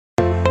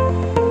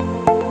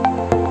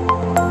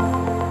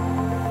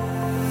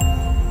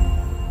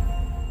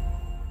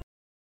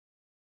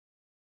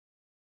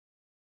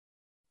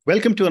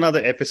Welcome to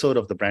another episode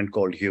of The Brand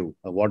Called You,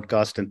 a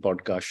podcast and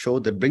podcast show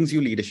that brings you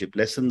leadership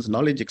lessons,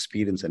 knowledge,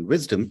 experience, and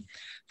wisdom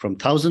from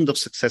thousands of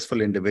successful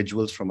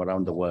individuals from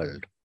around the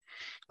world.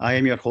 I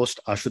am your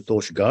host,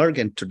 Ashutosh Garg,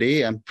 and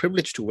today I'm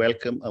privileged to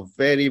welcome a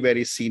very,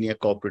 very senior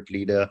corporate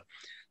leader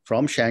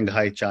from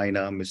Shanghai,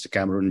 China, Mr.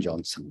 Cameron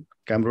Johnson.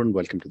 Cameron,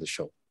 welcome to the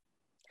show.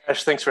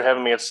 Ash, thanks for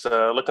having me. It's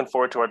looking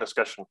forward to our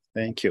discussion.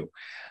 Thank you.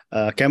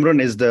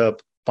 Cameron is the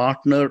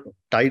partner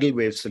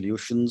Tidalwave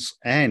Solutions,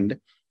 and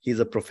he's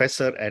a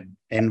professor at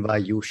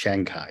NYU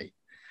Shanghai.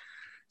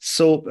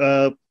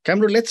 So,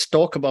 Cameron, let's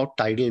talk about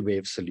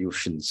Tidalwave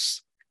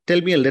Solutions. Tell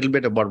me a little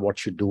bit about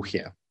what you do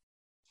here.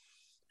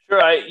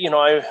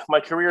 Sure. My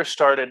career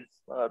started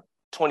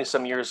 20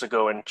 some years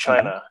ago in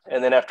China,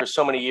 and then after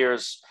so many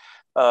years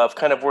of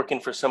kind of working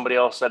for somebody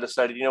else, I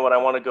decided, you know what, I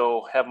want to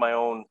go have my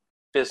own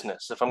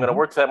business. If I'm going to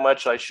work that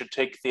much, I should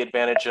take the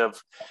advantage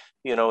of,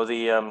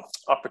 the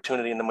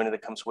opportunity and the money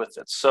that comes with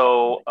it.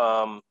 So,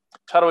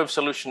 Tidalwave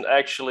Solutions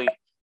actually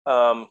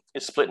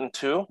is split in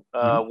two.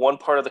 One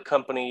part of the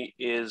company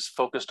is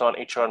focused on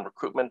HR and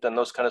recruitment and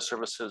those kind of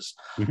services.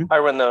 I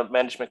run the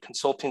management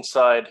consulting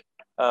side,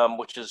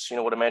 which is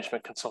what a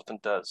management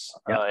consultant does,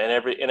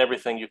 and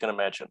everything you can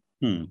imagine.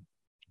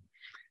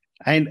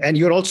 And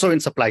you're also in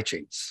supply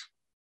chains.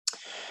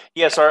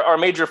 Yes, our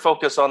major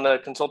focus on the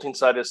consulting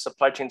side is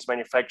supply chains,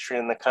 manufacturing,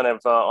 and the kind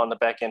of on the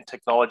back end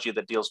technology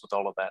that deals with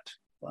all of that.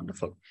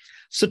 Wonderful.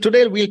 So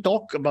today we'll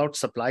talk about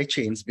supply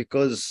chains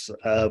because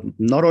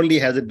not only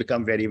has it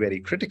become very, very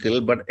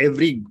critical, but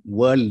every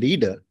world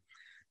leader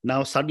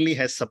now suddenly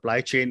has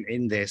supply chain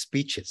in their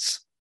speeches.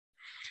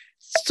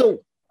 So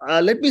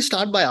let me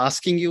start by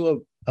asking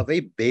you a very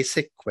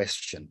basic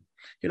question.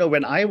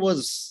 When I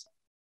was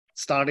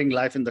starting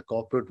life in the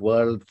corporate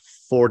world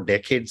 4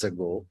 decades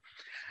ago,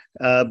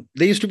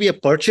 there used to be a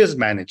purchase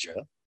manager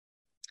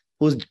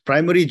whose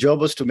primary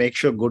job was to make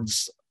sure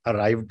goods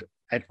arrived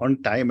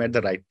on time at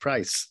the right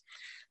price.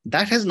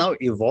 That has now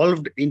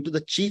evolved into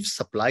the chief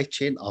supply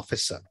chain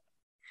officer.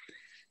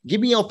 Give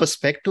me your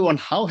perspective on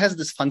how has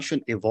this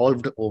function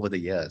evolved over the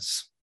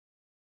years?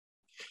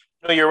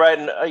 No, you're right.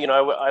 And,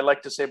 I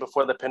like to say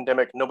before the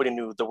pandemic, nobody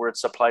knew the word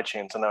supply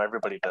chains, and now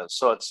everybody does.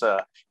 So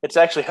it's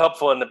actually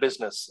helpful in the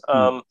business.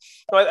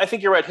 I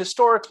think you're right.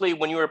 Historically,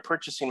 when you were a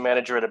purchasing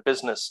manager at a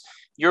business,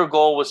 your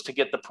goal was to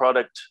get the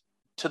product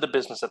to the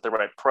business at the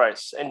right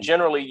price. And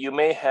generally, you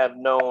may have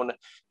known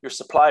your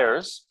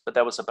suppliers, but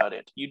that was about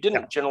it. You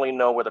didn't generally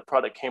know where the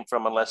product came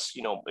from unless,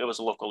 it was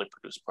a locally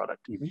produced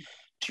product.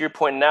 To your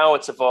point, now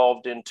it's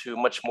evolved into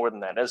much more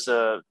than that. As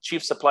a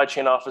chief supply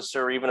chain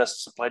officer, or even as a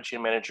supply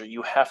chain manager,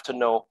 you have to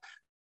know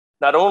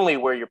not only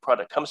where your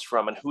product comes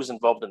from and who's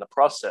involved in the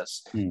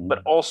process,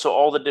 but also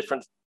all the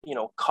different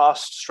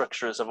cost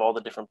structures of all the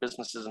different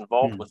businesses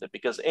involved with it.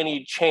 Because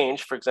any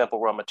change, for example,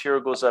 raw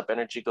material goes up,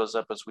 energy goes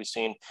up, as we've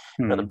seen,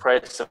 the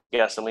price of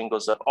gasoline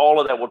goes up, all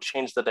of that will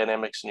change the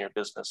dynamics in your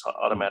business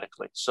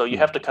automatically. So you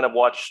have to kind of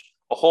watch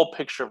a whole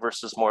picture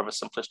versus more of a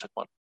simplistic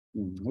one.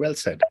 Well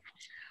said.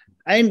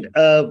 And,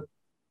 over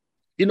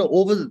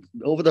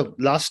the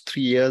last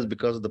 3 years,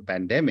 because of the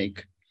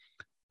pandemic,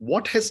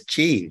 what has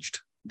changed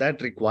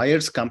that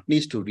requires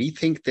companies to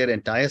rethink their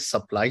entire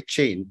supply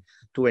chain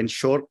to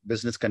ensure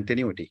business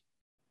continuity?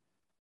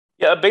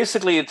 Yeah,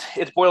 basically,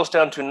 it boils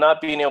down to not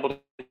being able to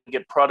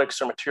get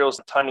products or materials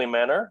in a timely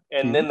manner,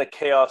 and then the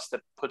chaos that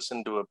puts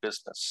into a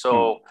business.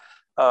 So,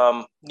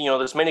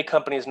 there's many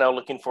companies now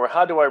looking for,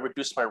 how do I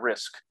reduce my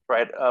risk,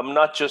 right?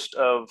 Not just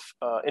of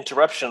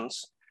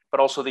interruptions, but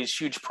also these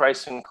huge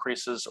price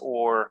increases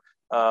or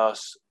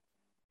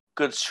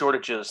goods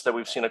shortages that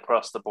we've seen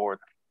across the board.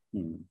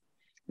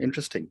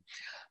 Interesting.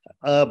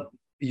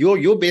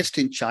 You're based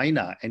in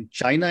China, and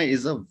China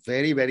is a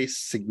very, very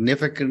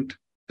significant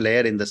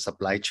player in the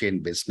supply chain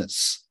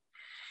business.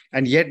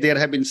 And yet there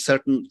have been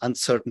certain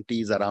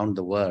uncertainties around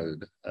the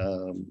world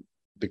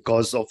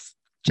because of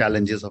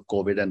challenges of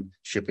COVID and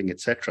shipping,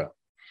 etc.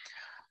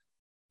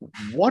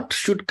 What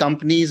should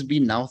companies be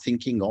now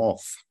thinking of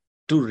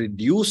to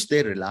reduce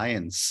their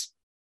reliance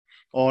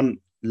on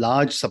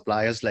large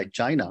suppliers like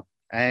China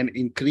and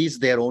increase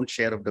their own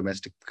share of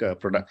domestic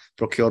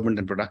procurement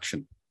and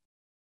production?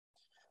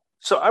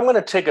 So I'm going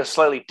to take a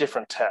slightly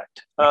different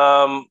tact.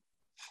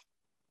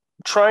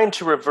 Trying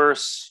to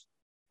reverse,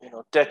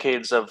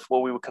 decades of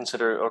what we would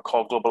consider or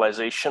call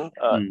globalization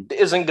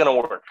isn't going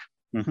to work.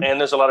 And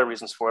there's a lot of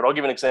reasons for it. I'll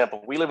give an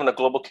example. We live in a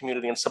global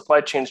community, and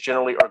supply chains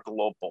generally are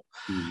global.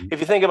 If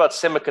you think about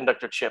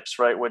semiconductor chips,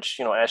 right, which,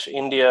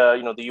 India,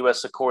 the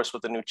US, of course,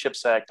 with the new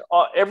CHIPS Act,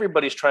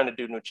 everybody's trying to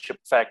do new chip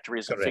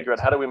factories and figure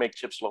out how do we make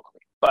chips locally.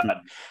 But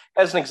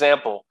as an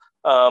example,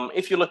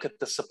 if you look at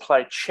the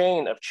supply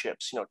chain of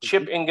chips,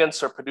 chip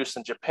ingots are produced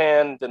in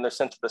Japan, then they're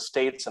sent to the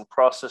States and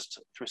processed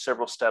through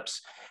several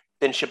steps,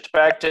 then shipped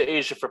back to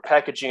Asia for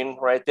packaging,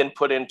 right? Then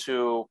put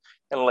into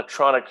an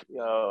electronic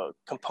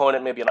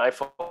component, maybe an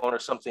iPhone or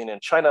something in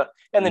China,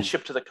 and then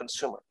shipped to the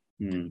consumer.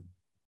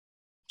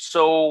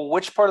 So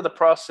which part of the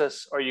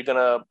process are you going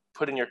to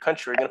put in your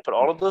country? Are you going to put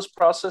all of those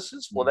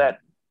processes? Well, that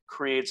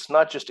creates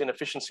not just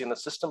inefficiency in the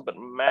system, but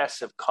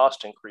massive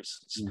cost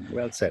increases.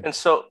 Well said. And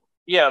so,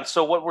 yeah,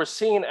 so what we're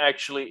seeing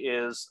actually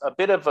is a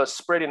bit of a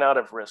spreading out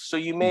of risk. So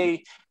you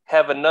may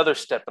have another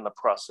step in the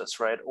process,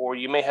 right? Or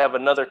you may have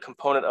another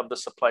component of the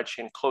supply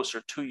chain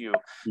closer to you,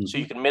 so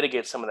you can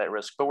mitigate some of that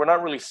risk. But we're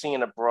not really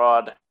seeing a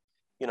broad,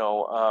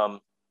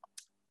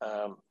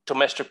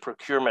 domestic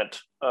procurement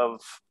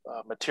of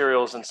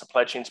materials and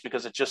supply chains,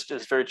 because it just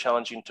is very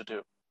challenging to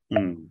do.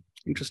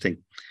 Interesting.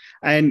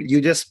 And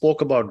you just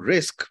spoke about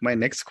risk. My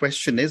next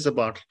question is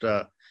about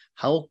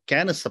how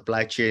can a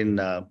supply chain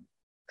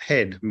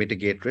head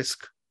mitigate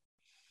risk?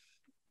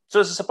 So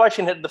as a supply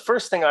chain head, the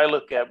first thing I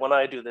look at when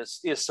I do this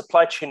is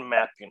supply chain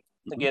mapping.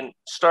 Again,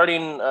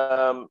 starting,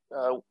 I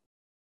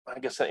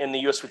guess in the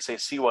US we'd say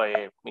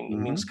CYA,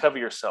 means cover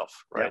yourself,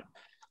 right?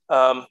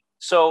 Yeah.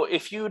 So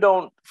if you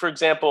don't, for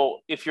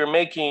example, if you're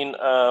making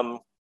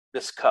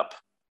this cup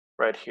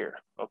right here,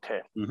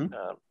 okay.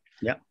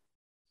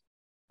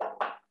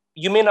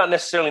 You may not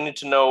necessarily need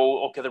to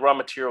know, okay, the raw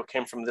material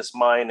came from this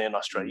mine in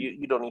Australia.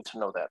 You don't need to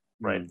know that,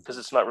 right? Because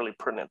it's not really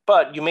pertinent.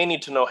 But you may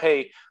need to know,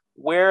 hey,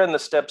 where in the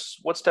steps,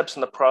 what steps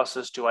in the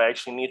process do I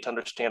actually need to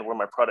understand where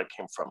my product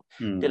came from?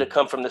 Did it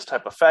come from this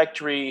type of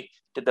factory?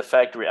 Did the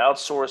factory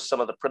outsource some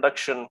of the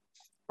production,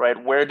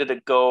 right? Where did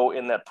it go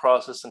in that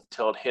process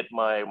until it hit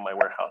my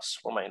warehouse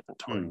or my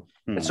inventory?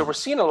 And so we're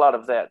seeing a lot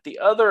of that. The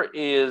other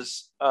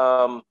is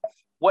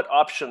what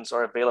options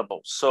are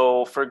available.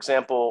 So for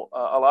example,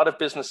 a lot of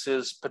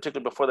businesses,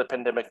 particularly before the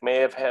pandemic, may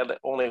have had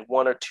only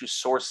one or two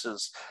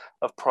sources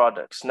of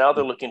products. Now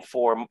they're looking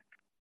for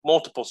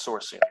multiple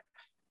sourcing,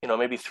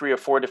 maybe 3 or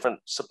 4 different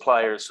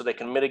suppliers, so they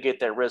can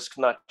mitigate that risk,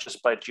 not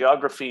just by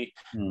geography,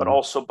 but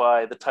also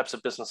by the types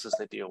of businesses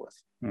they deal with.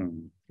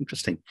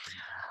 Interesting.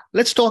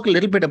 Let's talk a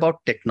little bit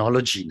about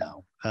technology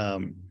now.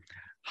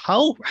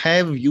 How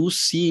have you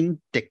seen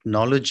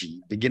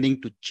technology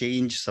beginning to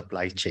change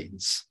supply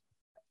chains?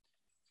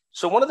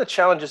 So one of the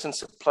challenges in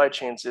supply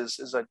chains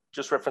is I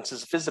just referenced,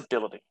 is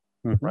visibility,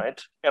 right?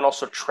 And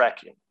also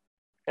tracking.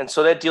 And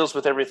so that deals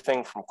with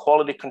everything from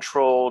quality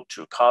control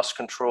to cost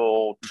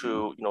control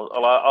to,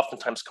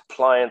 oftentimes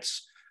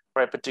compliance,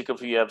 right?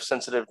 Particularly if you have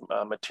sensitive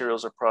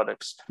materials or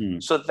products.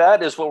 So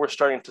that is what we're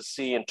starting to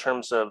see in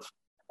terms of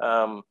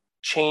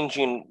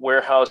changing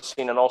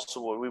warehousing, and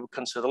also what we would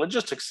consider the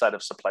logistics side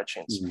of supply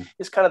chains.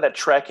 Is kind of that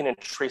tracking and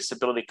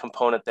traceability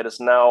component that is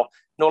now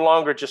no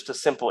longer just a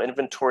simple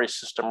inventory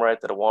system,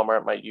 right, that a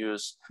Walmart might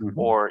use,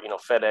 or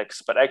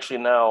FedEx, but actually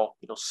now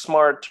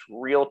smart,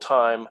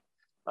 real-time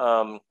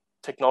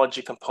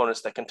technology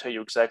components that can tell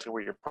you exactly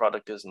where your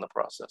product is in the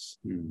process.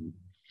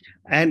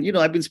 And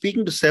I've been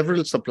speaking to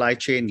several supply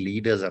chain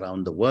leaders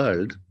around the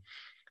world.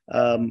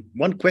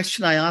 One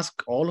question I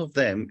ask all of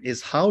them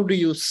is, how do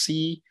you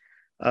see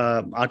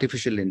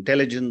artificial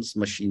intelligence,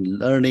 machine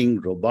learning,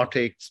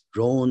 robotics,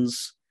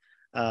 drones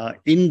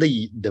in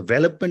the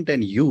development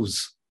and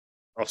use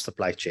of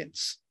supply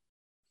chains?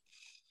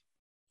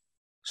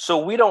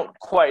 So we don't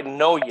quite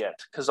know yet,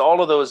 because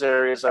all of those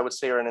areas, I would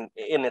say, are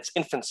in its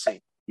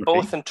infancy,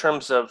 both in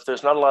terms of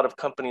there's not a lot of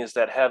companies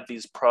that have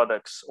these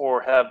products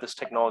or have this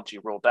technology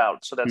rolled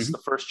out. So that's the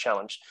first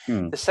challenge.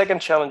 The second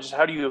challenge is,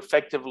 how do you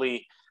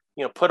effectively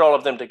put all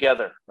of them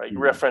together, right? You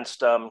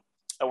referenced a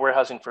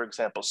warehousing, for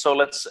example. So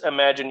let's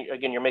imagine,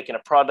 again, you're making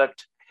a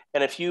product,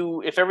 and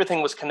if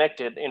everything was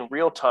connected in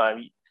real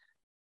time,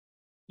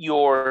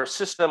 your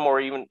system,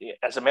 or even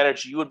as a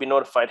manager, you would be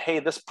notified, hey,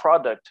 this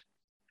product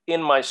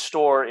in my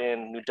store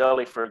in New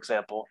Delhi, for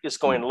example, is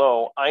going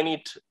low. I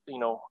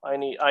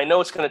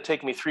know it's going to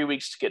take me 3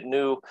 weeks to get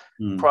new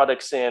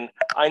products in.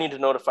 I need to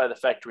notify the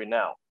factory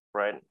now,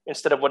 right?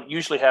 Instead of what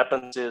usually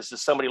happens is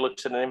somebody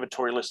looks at an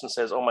inventory list and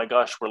says, oh my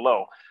gosh, we're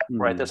low,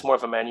 right? That's more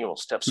of a manual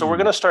step. So we're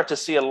going to start to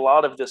see a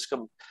lot of this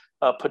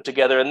put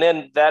together. And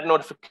then that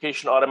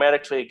notification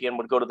automatically, again,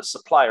 would go to the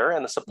supplier,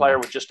 and the supplier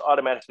would just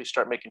automatically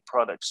start making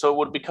products. So it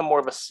would become more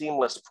of a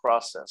seamless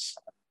process.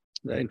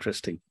 Very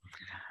interesting.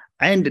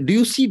 And do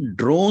you see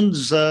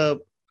drones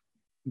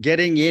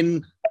getting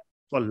in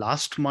for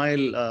last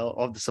mile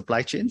of the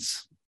supply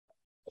chains?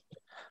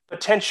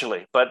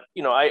 Potentially, but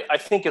I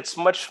think it's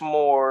much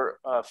more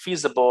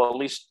feasible, at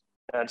least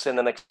I'd say in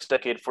the next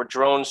decade, for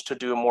drones to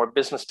do more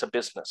business to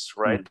business,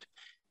 right?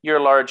 You're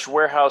a large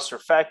warehouse or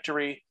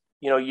factory,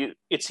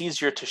 it's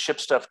easier to ship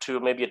stuff to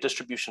maybe a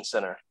distribution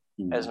center,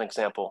 as an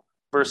example,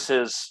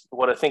 versus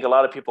what I think a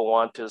lot of people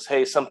want is,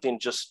 hey, something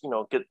just,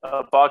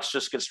 a box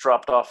just gets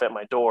dropped off at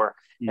my door,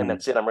 and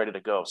that's it, I'm ready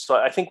to go. So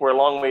I think we're a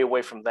long way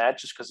away from that,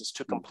 just because it's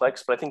too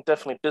complex, but I think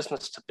definitely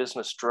business to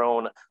business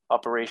drone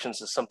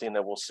operations is something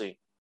that we'll see.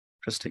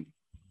 Interesting.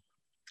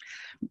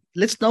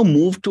 Let's now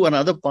move to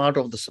another part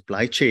of the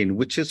supply chain,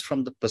 which is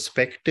from the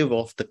perspective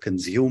of the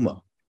consumer.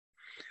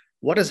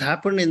 What has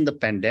happened in the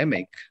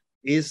pandemic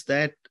is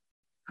that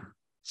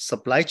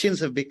supply chains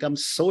have become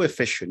so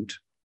efficient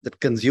that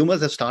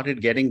consumers have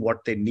started getting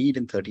what they need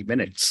in 30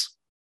 minutes.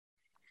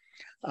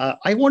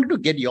 I wanted to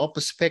get your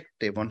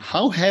perspective on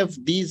how have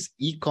these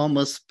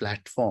e-commerce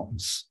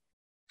platforms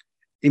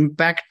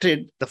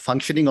impacted the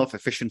functioning of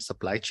efficient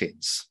supply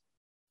chains?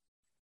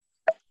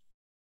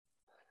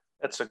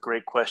 That's a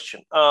great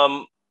question.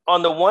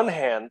 On the one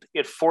hand,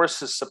 it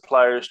forces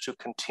suppliers to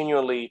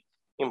continually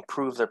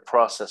improve their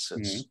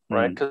processes,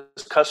 right?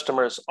 Because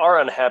customers are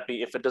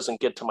unhappy if it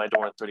doesn't get to my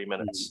door in 30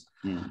 minutes.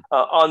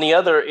 On the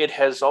other, it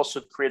has also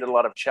created a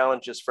lot of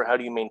challenges for how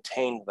do you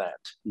maintain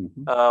that.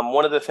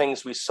 One of the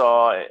things we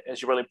saw,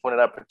 as you really pointed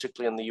out,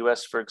 particularly in the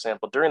US, for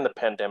example, during the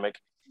pandemic,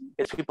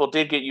 is people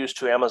did get used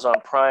to Amazon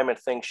Prime and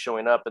things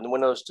showing up. And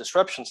when those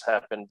disruptions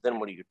happen, then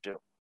what do you do?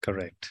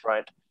 Correct.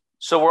 Right.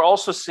 So we're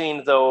also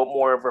seeing, though,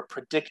 more of a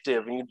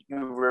predictive, and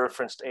you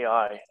referenced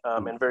AI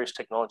and various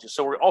technologies.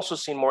 So we're also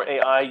seeing more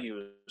AI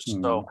used.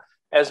 So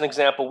as an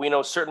example, we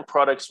know certain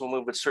products will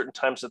move at certain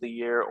times of the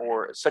year,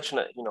 or a certain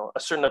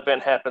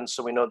event happens.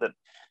 So we know that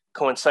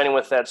coinciding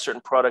with that,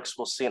 certain products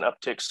will see an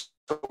uptick.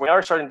 So we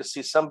are starting to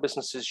see some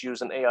businesses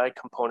use an AI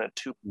component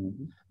to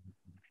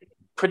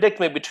predict,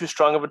 maybe too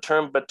strong of a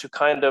term, but to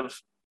kind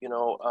of,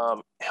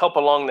 help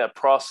along that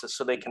process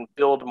so they can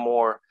build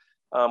more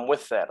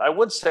with that. I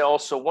would say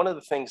also one of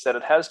the things that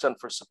it has done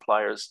for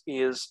suppliers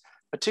is,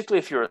 particularly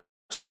if you're a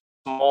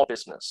small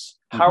business,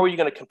 how are you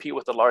going to compete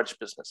with a large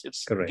business?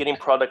 It's getting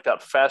product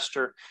out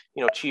faster,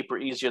 cheaper,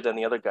 easier than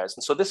the other guys.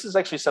 And so this is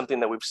actually something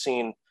that we've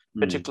seen,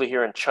 particularly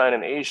here in China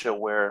and Asia,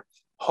 where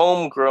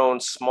homegrown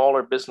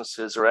smaller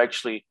businesses are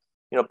actually,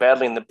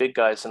 battling the big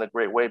guys in a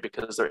great way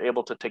because they're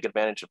able to take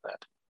advantage of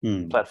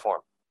that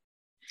platform.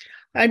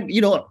 And,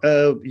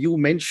 you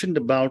mentioned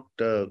about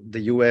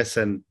the US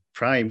and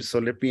Prime. So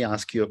let me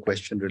ask you a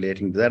question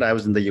relating to that. I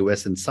was in the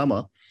US in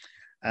summer,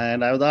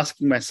 and I was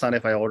asking my son,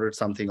 if I ordered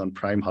something on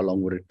Prime, how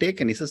long would it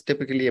take? And he says,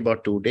 typically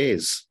about 2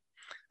 days.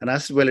 And I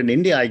said, well, in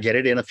India, I get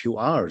it in a few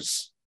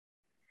hours.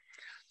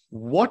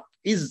 What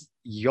is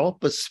your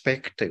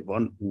perspective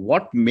on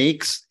what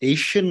makes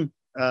Asian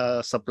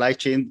supply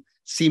chain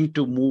seem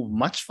to move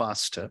much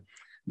faster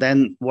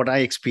than what I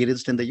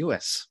experienced in the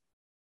US?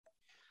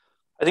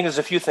 I think there's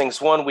a few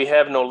things. One, we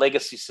have no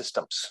legacy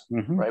systems,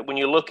 right? When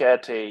you look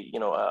at a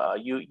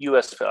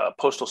U.S.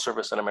 postal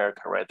service in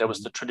America, right? That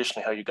was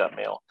traditionally how you got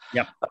mail.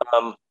 Yeah.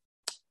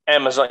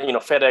 Amazon,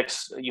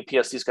 FedEx,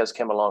 UPS, these guys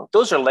came along.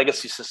 Those are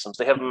legacy systems.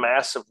 They have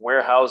massive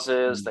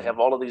warehouses. They have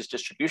all of these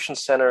distribution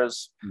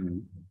centers.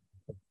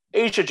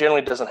 Asia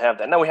generally doesn't have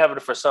that. Now we have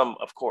it for some,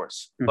 of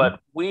course, but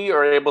we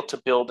are able to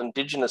build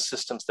indigenous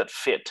systems that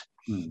fit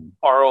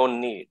our own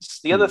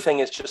needs. The other thing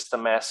is just the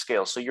mass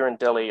scale. So you're in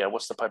Delhi.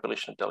 What's the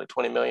population of Delhi?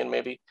 20 million,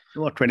 maybe?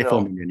 Well,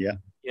 24 million, yeah.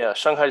 Yeah,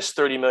 Shanghai's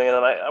 30 million.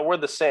 And we're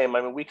the same.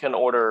 I mean, we can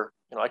order,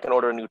 I can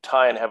order a new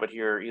tie and have it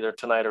here either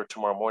tonight or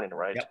tomorrow morning,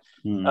 right?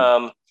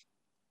 Yep.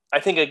 I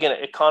think, again,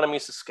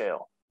 economies of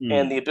scale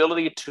and the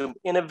ability to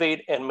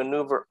innovate and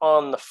maneuver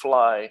on the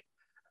fly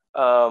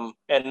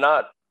and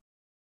not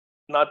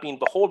being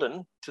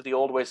beholden to the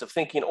old ways of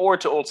thinking or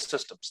to old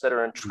systems that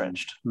are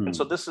entrenched. And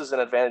so this is an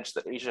advantage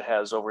that Asia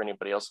has over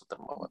anybody else at the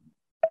moment.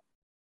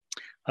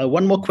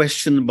 One more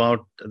question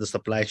about the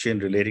supply chain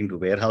relating to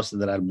warehouse,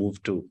 and then I'll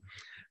move to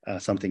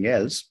something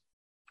else.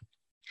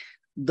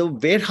 The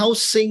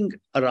warehousing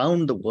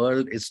around the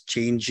world is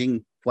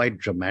changing quite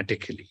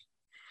dramatically.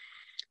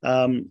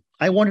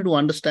 I wanted to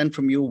understand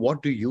from you,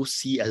 what do you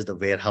see as the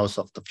warehouse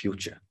of the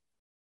future?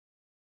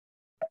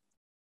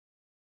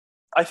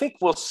 I think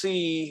we'll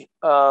see,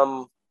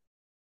 it'll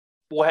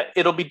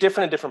be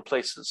different in different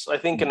places. I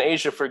think in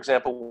Asia, for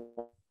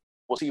example,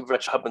 we'll see very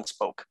much hub and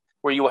spoke,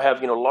 where you will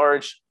have,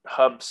 large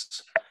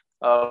hubs,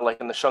 like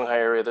in the Shanghai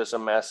area, there's a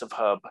massive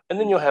hub. And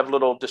then you'll have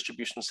little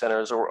distribution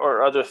centers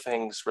or other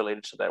things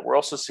related to that. We're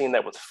also seeing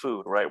that with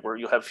food, right? Where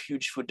you'll have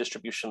huge food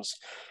distributions,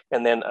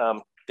 and then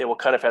they will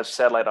kind of have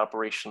satellite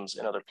operations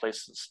in other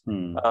places.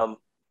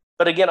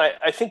 But again,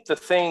 I think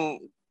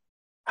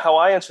how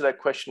I answer that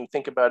question and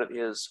think about it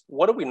is,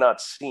 what are we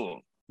not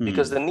seeing?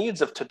 Because the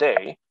needs of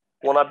today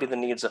will not be the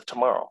needs of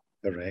tomorrow.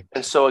 Correct.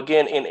 And so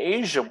again, in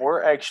Asia,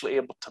 we're actually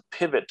able to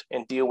pivot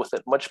and deal with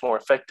it much more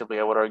effectively,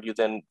 I would argue,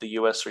 than the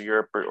US or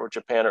Europe or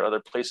Japan or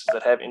other places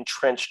that have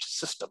entrenched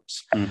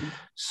systems.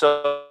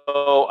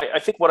 So I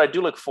think what I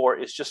do look for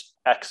is just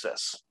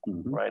access,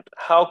 right?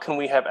 How can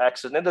we have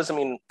access? And that doesn't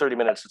mean 30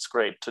 minutes, it's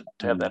great to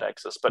have that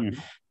access, but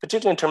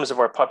particularly in terms of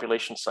our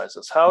population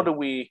sizes, how do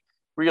we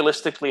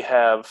realistically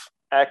have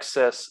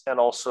access and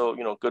also,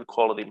 good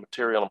quality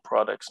material and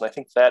products? And I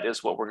think that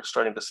is what we're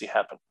starting to see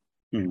happen.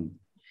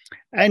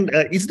 And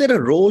is there a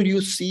role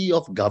you see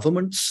of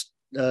governments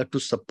to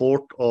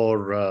support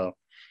or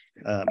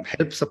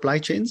help supply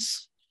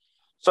chains?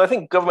 So I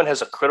think government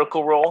has a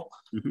critical role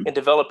in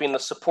developing the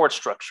support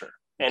structure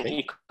and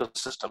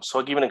ecosystem. So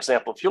I'll give you an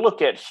example. If you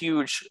look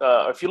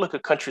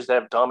at countries that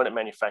have dominant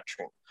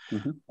manufacturing,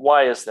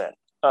 why is that?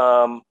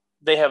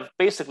 They have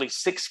basically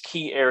 6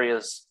 key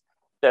areas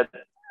that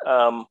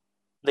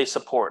they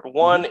support.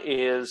 One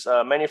is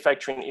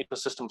manufacturing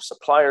ecosystem of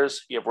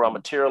suppliers. You have raw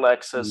material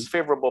access,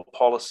 favorable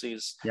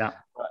policies,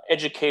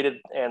 educated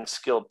and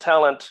skilled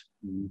talent,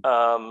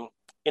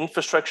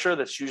 infrastructure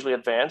that's usually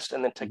advanced,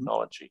 and then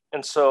technology.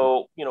 And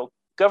so,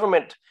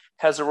 government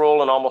has a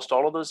role in almost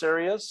all of those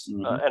areas.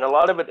 And a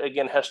lot of it,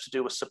 again, has to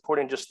do with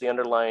supporting just the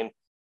underlying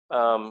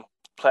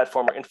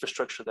platform or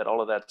infrastructure that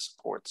all of that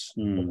supports.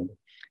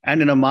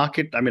 And in a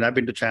market, I mean, I've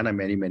been to China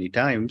many, many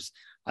times.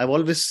 I've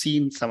always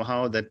seen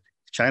somehow that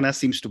China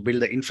seems to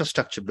build the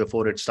infrastructure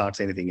before it starts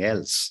anything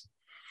else.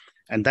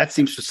 And that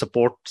seems to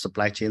support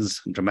supply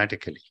chains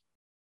dramatically.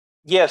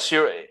 Yes,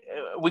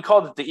 we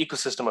call it the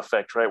ecosystem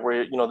effect, right?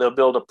 Where, they'll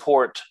build a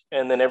port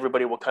and then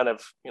everybody will kind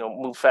of,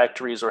 move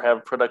factories or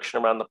have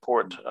production around the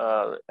port.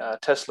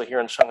 Tesla here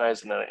in Shanghai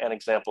is an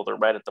example. They're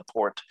right at the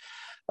port.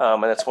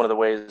 And that's one of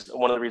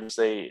the reasons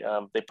they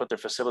put their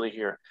facility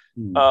here.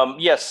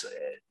 Yes,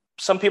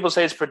 some people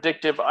say it's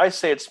predictive. I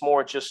say it's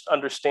more just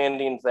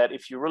understanding that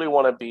if you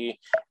want to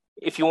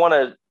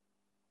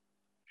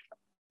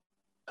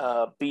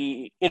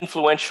be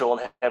influential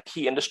and have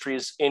key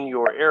industries in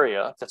your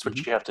area, that's what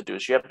you have to do.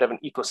 Is you have to have an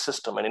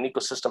ecosystem, and an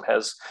ecosystem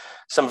has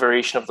some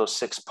variation of those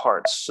 6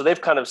 parts. So they've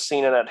kind of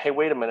seen it at, hey,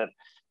 wait a minute.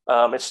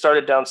 It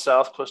started down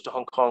south, close to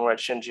Hong Kong, right?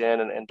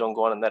 Shenzhen and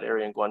Dongguan, and that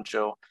area in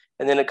Guangzhou.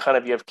 And then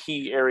you have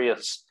key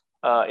areas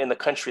in the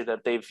country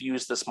that they've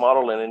used this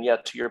model in. And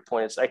yet, to your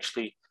point, it's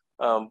actually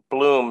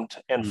bloomed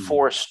and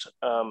forced.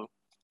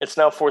 It's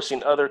now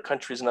forcing other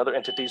countries and other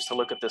entities to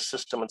look at this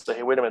system and say,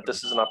 hey, wait a minute,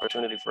 this is an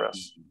opportunity for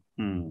us.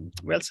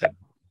 Well said.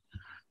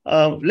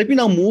 Let me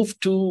now move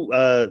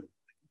to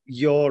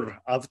your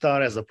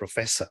avatar as a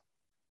professor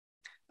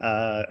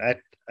at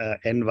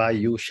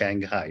NYU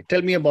Shanghai.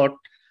 Tell me about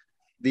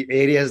the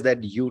areas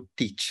that you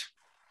teach.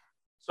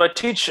 So I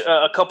teach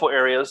a couple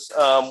areas.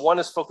 One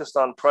is focused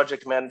on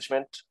project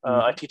management.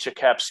 I teach a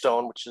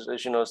capstone, which is,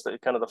 as you know, is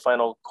kind of the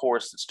final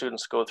course that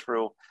students go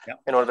through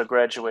in order to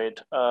graduate.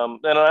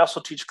 Then I also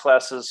teach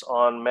classes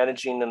on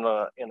managing in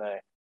a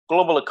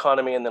global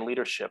economy and then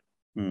leadership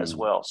as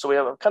well. So we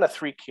have kind of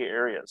 3 key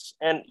areas.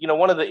 And,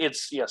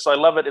 so I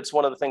love it. It's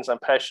one of the things I'm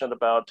passionate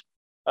about.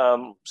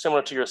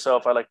 Similar to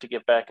yourself, I like to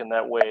give back in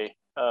that way,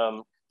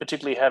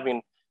 particularly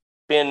having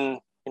been,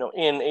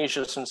 in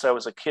Asia since I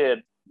was a kid.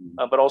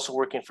 But also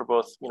working for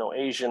both,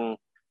 Asian,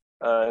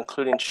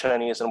 including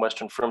Chinese and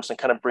Western firms, and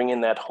kind of bring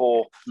in that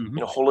whole,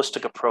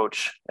 holistic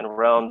approach and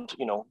around,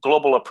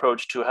 global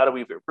approach to how do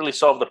we really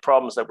solve the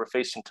problems that we're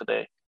facing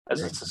today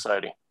as a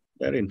society.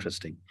 Very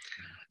interesting.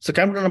 So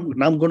Cameron,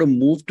 now I'm going to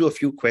move to a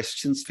few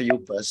questions for you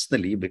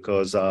personally,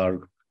 because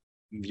our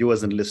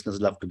viewers and listeners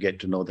love to get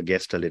to know the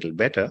guest a little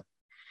better.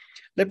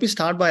 Let me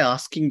start by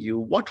asking you,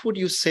 what would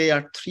you say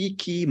are 3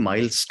 key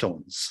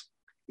milestones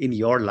in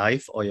your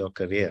life or your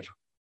career?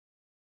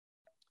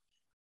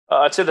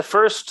 I'd say the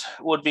first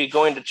would be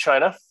going to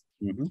China.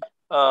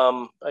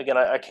 Again,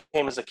 I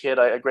came as a kid.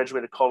 I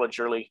graduated college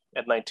early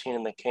at 19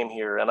 and then came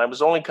here. And I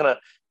was only going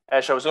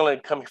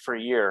to come here for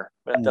a year,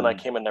 but then I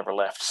came and never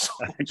left.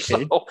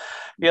 So,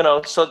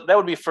 so that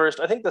would be first.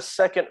 I think the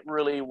second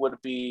really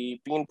would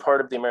be being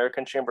part of the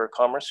American Chamber of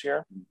Commerce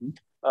here.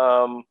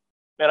 And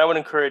I would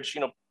encourage,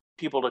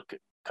 people to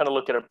kind of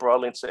look at it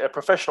broadly and say a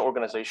professional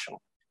organization.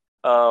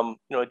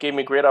 It gave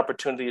me great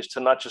opportunities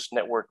to not just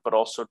network, but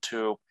also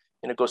to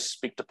go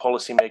speak to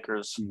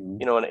policymakers,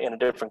 in a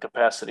different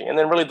capacity. And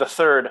then really the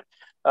third,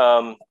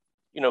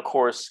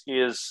 course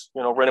is,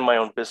 running my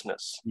own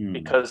business,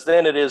 because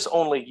then it is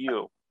only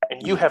you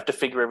and you have to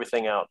figure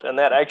everything out. And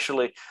that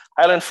actually,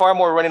 I learned far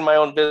more running my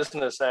own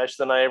business, Ash,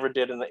 than I ever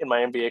did in my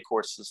MBA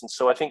courses. And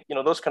so I think,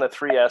 those kind of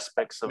 3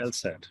 aspects of, well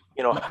said.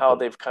 How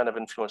they've kind of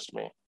influenced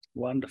me.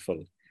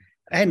 Wonderful.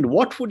 And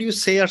what would you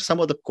say are some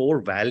of the core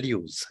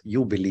values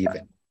you believe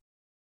in?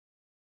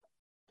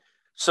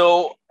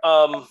 So,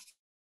 I'm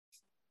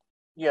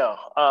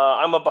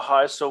a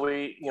Baha'i, so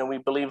we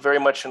believe very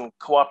much in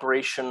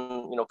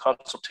cooperation,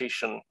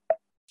 consultation,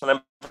 and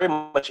I'm very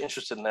much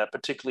interested in that,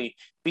 particularly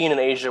being in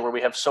Asia where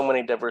we have so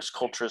many diverse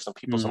cultures and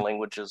peoples and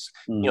languages.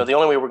 The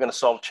only way we're going to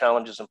solve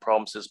challenges and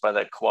problems is by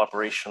that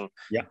cooperation,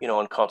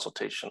 and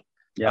consultation.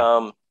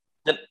 The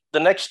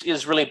next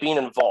is really being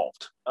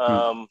involved.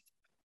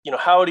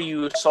 How do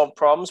you solve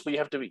problems? Well,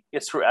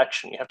 it's through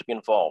action. You have to be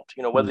involved.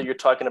 Whether you're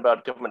talking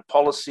about government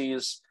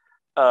policies,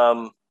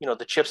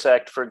 the CHIPS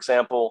Act, for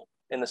example,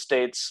 in the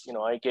States,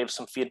 I gave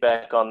some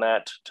feedback on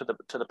that to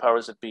the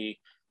powers that be.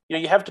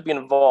 You have to be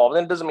involved,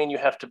 and it doesn't mean you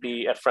have to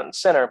be at front and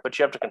center, but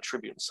you have to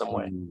contribute in some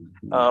way.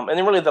 And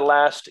then really the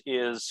last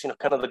is,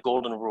 kind of the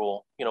golden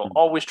rule.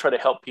 Always try to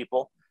help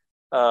people.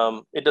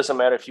 It doesn't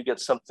matter if you get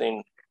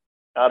something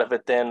out of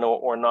it then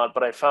or not.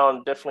 But I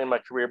found definitely in my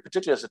career,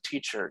 particularly as a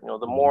teacher,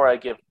 the more I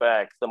give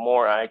back, the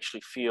more I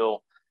actually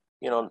feel,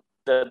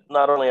 that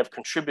not only I've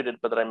contributed,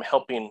 but that I'm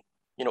helping,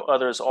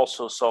 others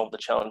also solve the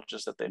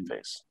challenges that they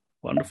face.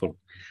 Wonderful.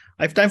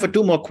 I have time for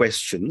 2 more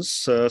questions.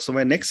 So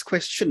my next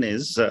question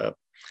is,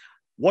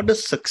 what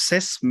does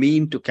success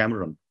mean to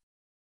Cameron?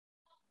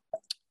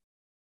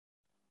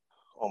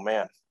 Oh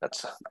man,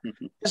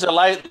 these are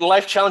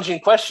life challenging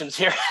questions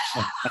here.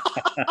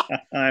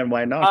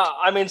 Why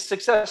not?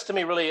 Success to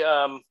me really,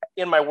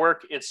 in my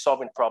work, it's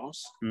solving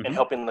problems and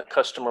helping the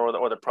customer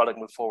or the product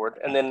move forward.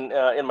 And then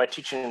in my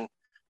teaching,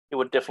 it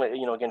would definitely,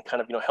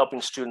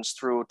 helping students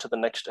through to the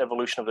next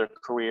evolution of their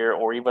career,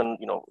 or even,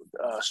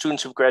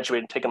 students who've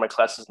graduated and taken my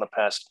classes in the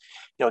past,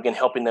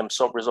 helping them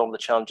resolve the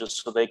challenges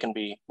so they can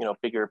be,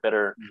 bigger,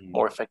 better,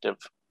 more effective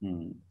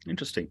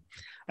Interesting.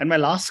 And my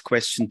last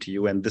question to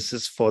you, and this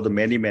is for the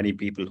many, many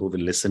people who will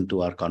listen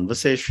to our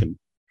conversation.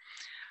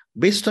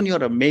 Based on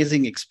your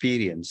amazing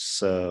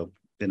experience,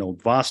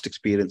 vast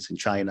experience in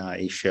China,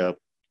 Asia,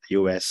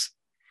 US,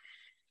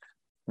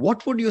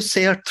 what would you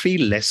say are 3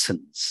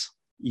 lessons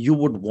you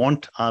would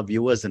want our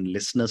viewers and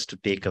listeners to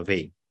take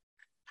away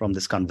from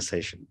this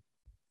conversation?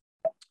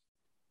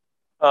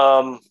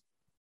 I'd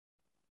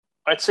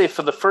say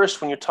for the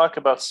first, when you talk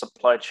about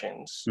supply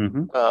chains,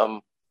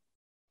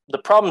 the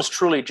problems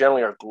truly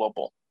generally are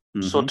global.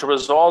 So to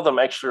resolve them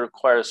actually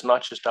requires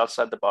not just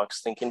outside the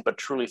box thinking, but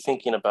truly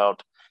thinking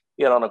about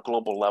it on a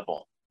global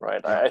level,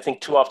 right? I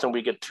think too often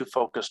we get too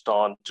focused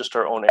on just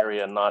our own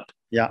area and not,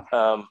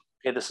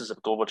 hey, this is a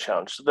global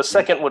challenge. So the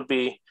second would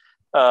be,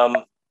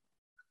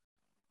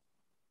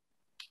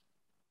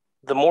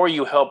 the more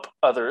you help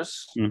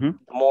others, the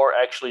more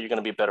actually you're going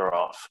to be better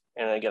off.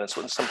 And again, it's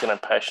something I'm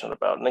passionate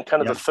about. And then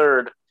kind of the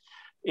third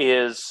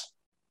is,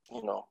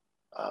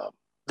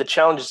 the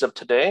challenges of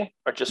today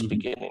are just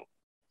beginning.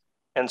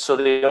 And so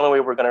the only way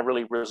we're going to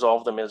really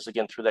resolve them is,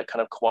 again, through that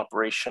kind of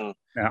cooperation,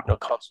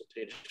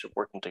 consultation,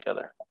 working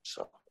together.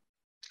 So,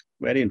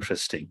 very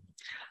interesting.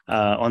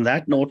 On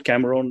that note,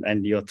 Cameron,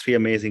 and your 3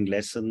 amazing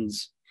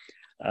lessons,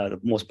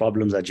 most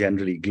problems are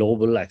generally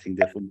global. I think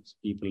therefore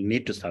people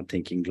need to start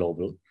thinking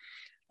global.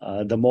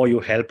 The more you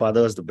help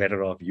others, the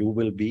better off you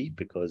will be,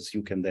 because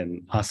you can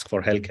then ask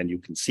for help and you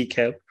can seek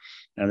help.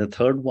 And the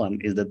third one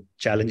is that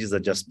challenges are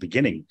just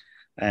beginning,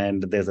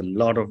 and there's a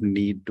lot of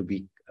need to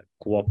be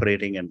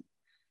cooperating and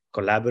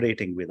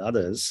collaborating with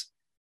others.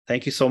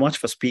 Thank you so much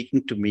for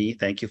speaking to me.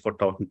 Thank you for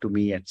talking to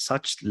me at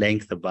such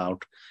length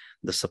about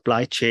the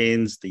supply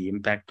chains, the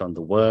impact on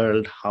the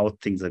world, how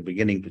things are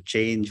beginning to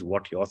change,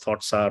 what your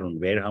thoughts are on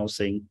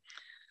warehousing.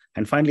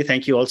 And finally,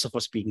 thank you also for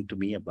speaking to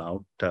me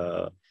about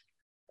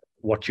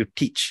what you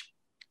teach.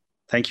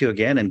 Thank you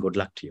again, and good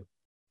luck to you.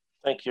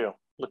 Thank you.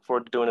 Look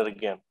forward to doing it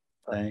again.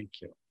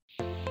 Thank you.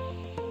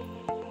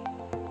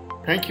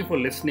 Thank you for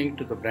listening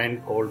to the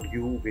Brand Called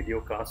You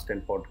videocast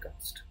and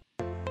podcast,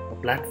 a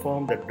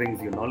platform that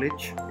brings you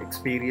knowledge,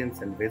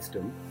 experience, and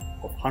wisdom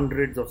of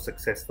hundreds of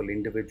successful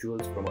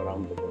individuals from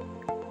around the world.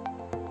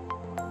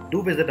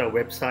 Do visit our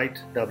website,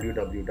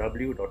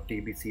 www.tbcy.in,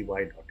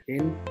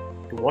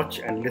 to watch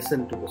and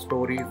listen to the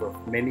stories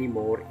of many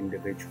more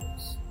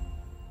individuals.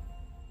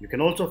 You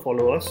can also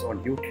follow us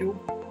on YouTube,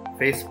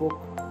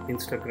 Facebook,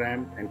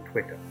 Instagram, and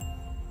Twitter.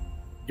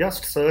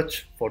 Just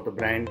search for the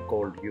Brand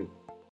Called You.